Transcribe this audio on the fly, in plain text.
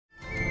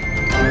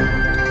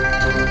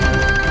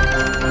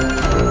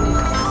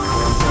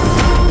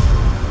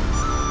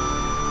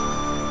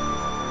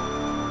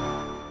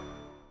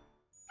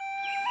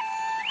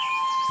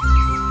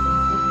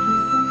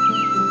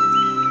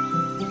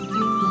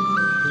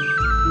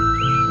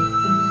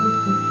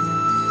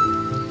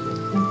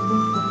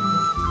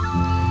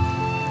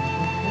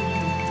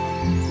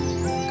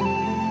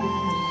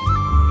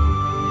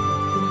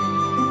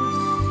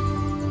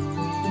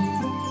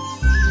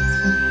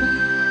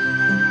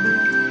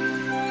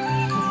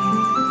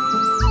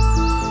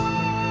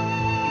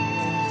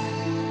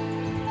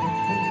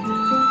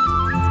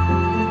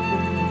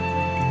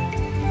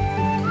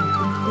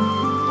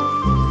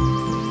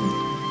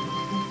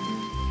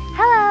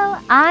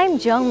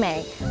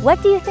Zhongmei, what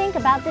do you think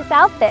about this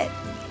outfit?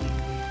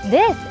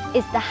 This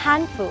is the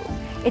Hanfu.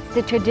 It's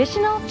the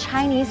traditional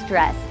Chinese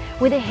dress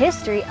with a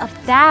history of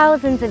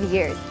thousands of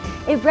years.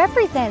 It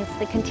represents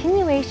the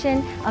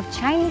continuation of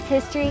Chinese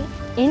history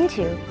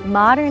into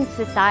modern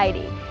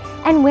society.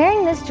 And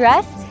wearing this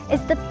dress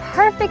is the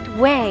perfect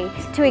way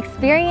to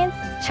experience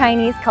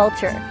Chinese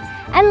culture.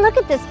 And look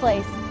at this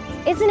place.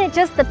 Isn't it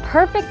just the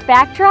perfect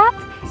backdrop?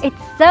 It's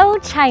so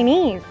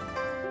Chinese.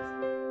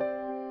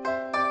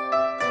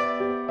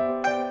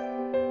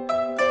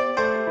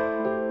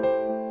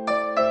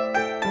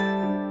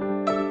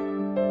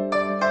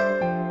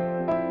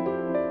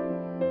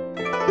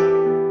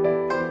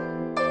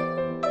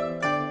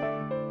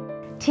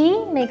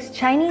 Tea makes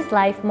Chinese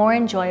life more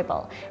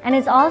enjoyable and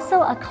is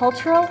also a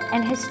cultural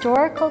and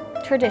historical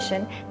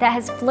tradition that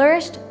has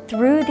flourished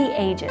through the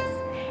ages.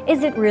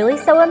 Is it really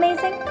so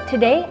amazing?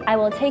 Today, I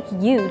will take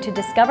you to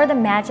discover the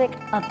magic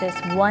of this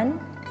one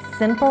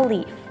simple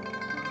leaf.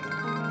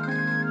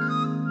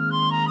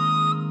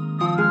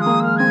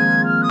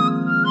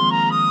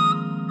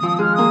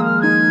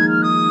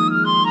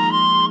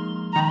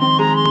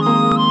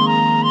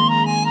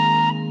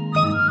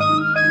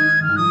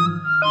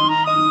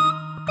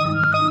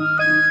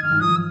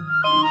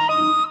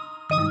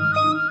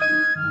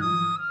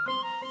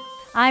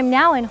 I'm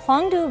now in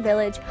Huangdu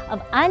village of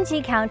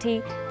Anji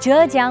County,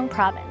 Zhejiang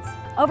province.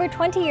 Over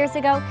 20 years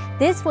ago,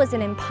 this was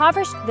an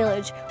impoverished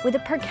village with a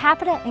per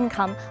capita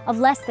income of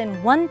less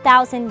than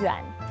 1,000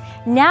 yuan.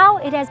 Now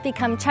it has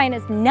become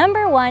China's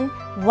 #1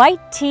 white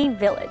tea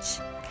village.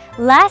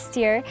 Last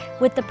year,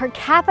 with the per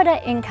capita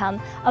income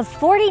of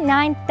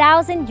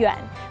 49,000 yuan,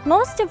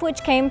 most of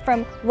which came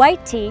from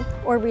white tea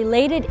or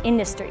related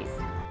industries.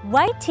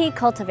 White tea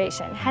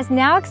cultivation has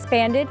now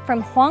expanded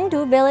from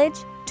Huangdu village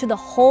to the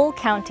whole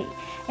county,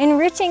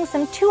 enriching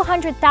some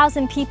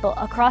 200,000 people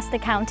across the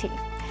county.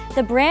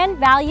 The brand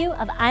value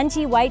of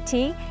Anji white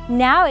tea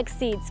now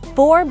exceeds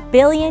 4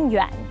 billion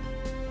yuan.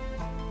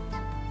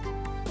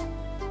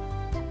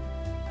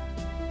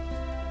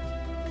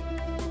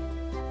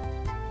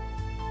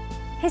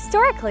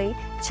 Historically,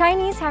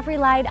 Chinese have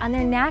relied on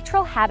their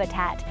natural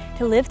habitat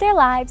to live their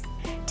lives.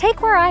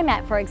 Take where I'm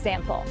at, for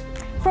example.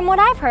 From what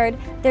I've heard,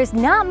 there's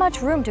not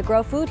much room to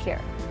grow food here.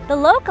 The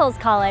locals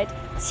call it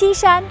七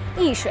山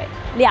一水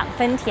两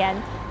分田,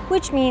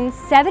 which means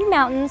 7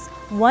 mountains,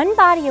 1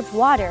 body of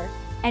water,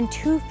 and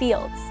 2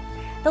 fields.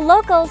 The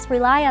locals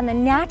rely on the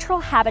natural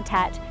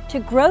habitat to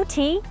grow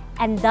tea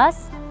and thus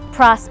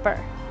prosper.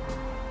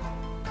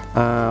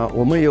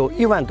 我们有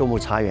1万多亩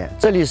茶园，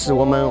这里是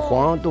我们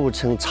黄渡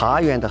城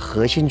茶园的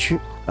核心区。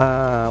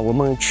我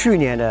们去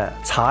年的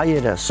茶叶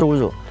的收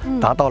入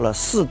达到了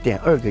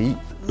4.2个亿，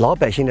老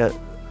百姓的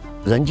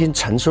人均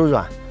纯收入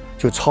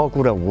就超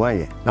过了5万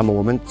元。那么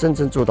我们真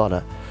正做到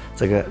的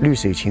这个绿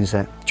水青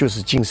山，就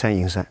是金山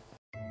银山。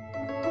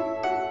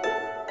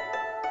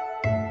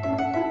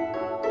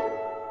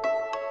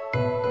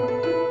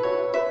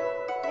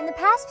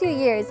 Few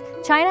years,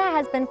 China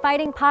has been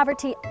fighting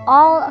poverty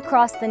all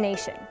across the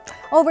nation.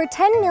 Over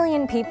 10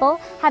 million people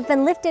have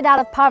been lifted out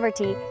of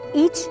poverty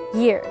each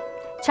year.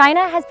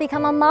 China has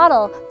become a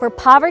model for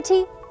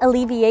poverty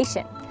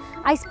alleviation.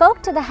 I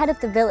spoke to the head of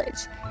the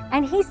village,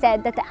 and he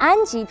said that the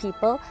Anji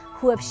people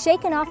who have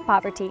shaken off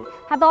poverty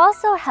have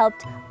also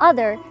helped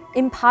other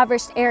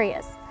impoverished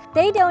areas.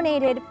 They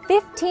donated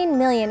 15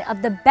 million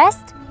of the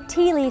best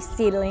tea leaf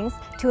seedlings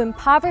to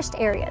impoverished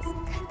areas.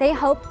 They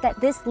hope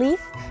that this leaf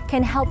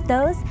can help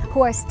those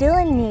who are still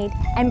in need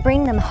and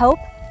bring them hope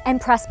and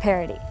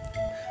prosperity.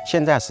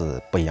 现在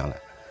是不一样的，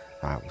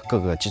各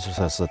个基础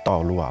设施、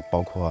道路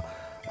包括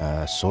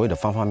所有的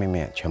方方面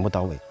面全部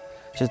到位。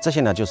其实这些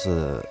呢，就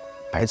是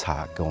白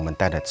茶给我们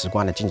带来直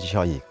观的经济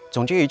效益。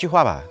总结一句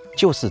话吧，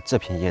就是这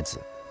片叶子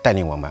带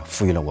领我们，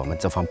赋予了我们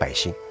这方百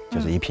姓，就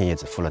是一片叶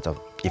子赋了这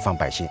一方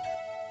百姓。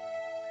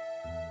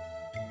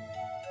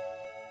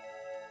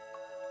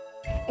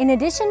 In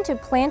addition to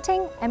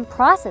planting and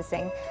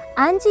processing,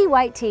 Anji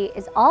white tea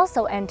is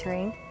also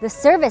entering the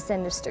service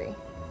industry.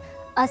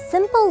 A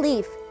simple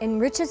leaf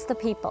enriches the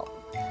people.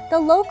 The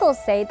locals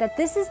say that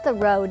this is the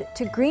road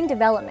to green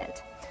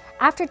development.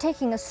 After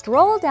taking a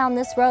stroll down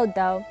this road,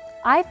 though,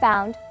 I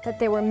found that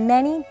there were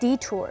many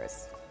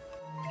detours.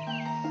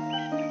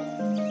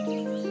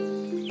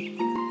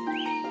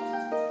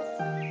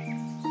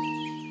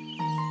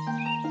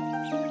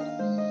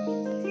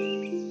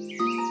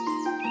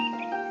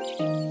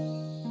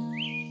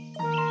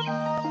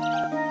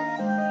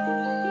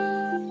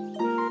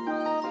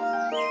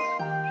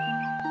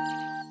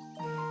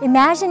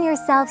 Imagine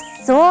yourself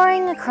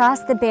soaring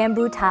across the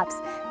bamboo tops,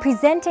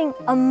 presenting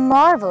a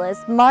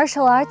marvelous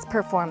martial arts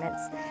performance.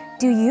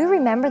 Do you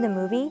remember the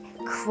movie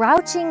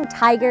Crouching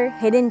Tiger,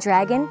 Hidden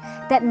Dragon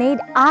that made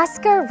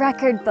Oscar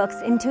record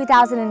books in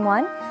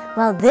 2001?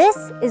 Well, this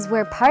is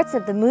where parts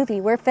of the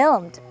movie were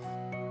filmed.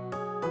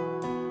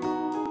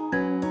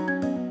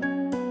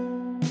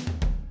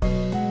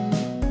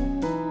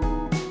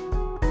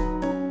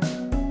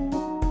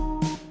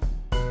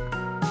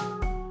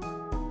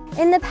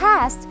 In the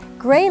past,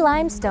 gray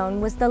limestone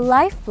was the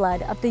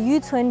lifeblood of the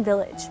Yucun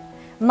village.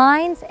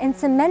 Mines and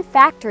cement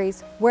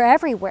factories were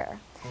everywhere.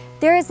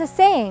 There is a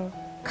saying,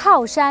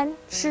 靠山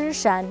吃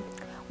山,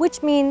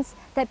 which means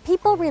that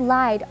people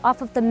relied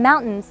off of the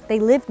mountains they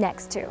lived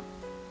next to.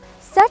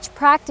 Such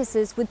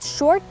practices with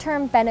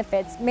short-term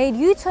benefits made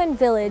Yucun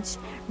village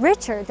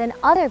richer than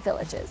other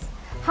villages.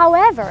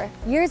 However,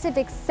 years of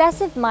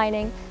excessive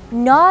mining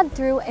gnawed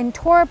through and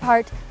tore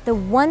apart the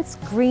once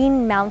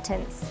green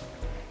mountains.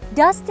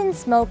 Dust and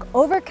smoke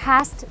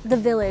overcast the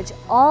village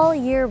all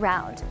year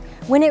round.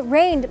 When it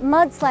rained,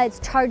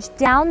 mudslides charged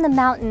down the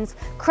mountains,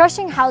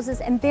 crushing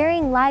houses and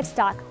burying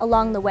livestock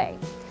along the way.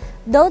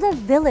 Though the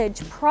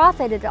village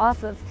profited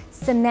off of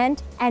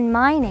cement and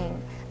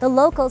mining, the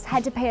locals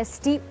had to pay a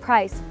steep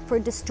price for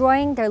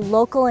destroying their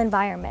local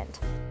environment.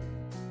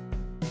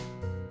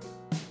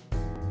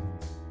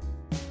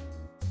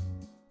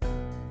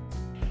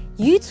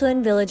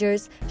 Yucun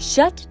villagers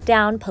shut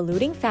down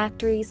polluting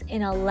factories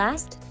in a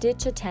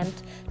last-ditch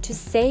attempt to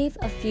save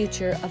a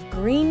future of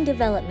green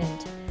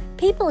development.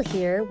 People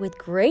here, with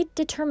great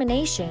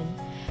determination,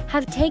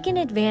 have taken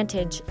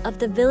advantage of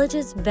the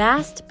village's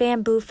vast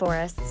bamboo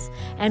forests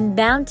and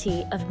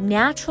bounty of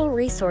natural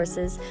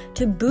resources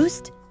to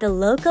boost the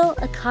local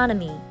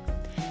economy.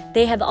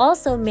 They have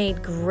also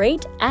made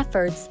great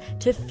efforts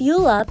to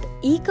fuel up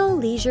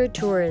eco-leisure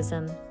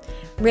tourism,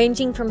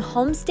 ranging from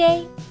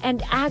homestay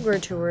and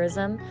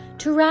agritourism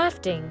to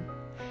rafting.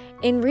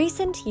 In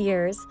recent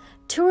years,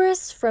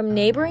 tourists from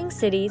neighboring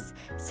cities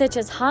such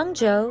as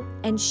Hangzhou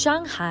and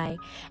Shanghai,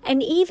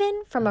 and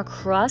even from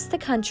across the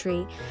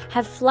country,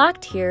 have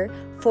flocked here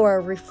for a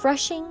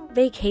refreshing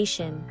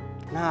vacation.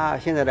 那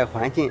现在的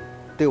环境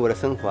对我的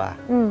生活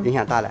影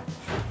响大了，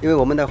因为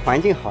我们的环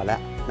境好了，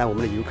那我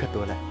们的游客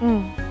多了，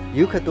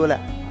游客多了，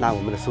那我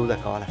们的收入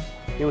高了。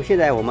因为现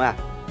在我们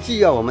既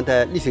要我们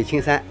的绿水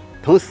青山，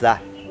同时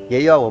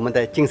也要我们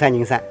的金山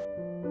银山。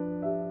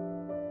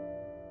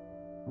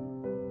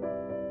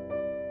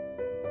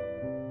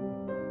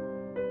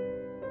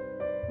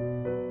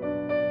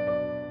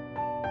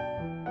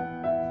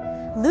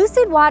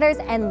 Lucid waters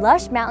and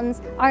lush mountains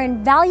are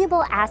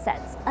invaluable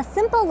assets, a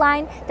simple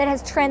line that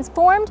has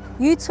transformed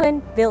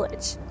Yucun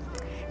village.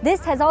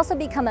 This has also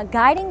become a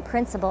guiding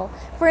principle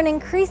for an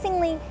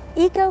increasingly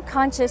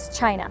eco-conscious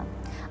China.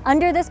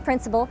 Under this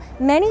principle,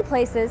 many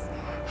places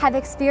have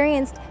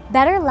experienced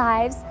better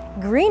lives,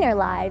 greener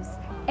lives,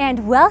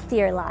 and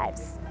wealthier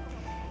lives.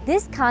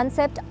 This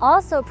concept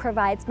also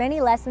provides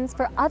many lessons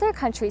for other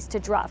countries to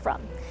draw from.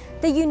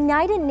 The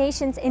United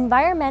Nations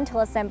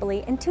Environmental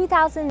Assembly in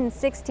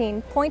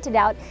 2016 pointed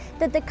out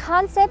that the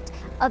concept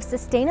of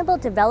sustainable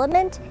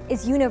development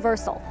is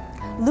universal.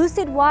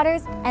 Lucid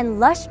waters and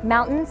lush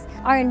mountains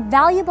are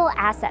invaluable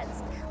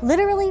assets,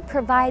 literally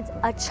provides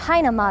a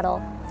China model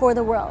for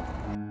the world.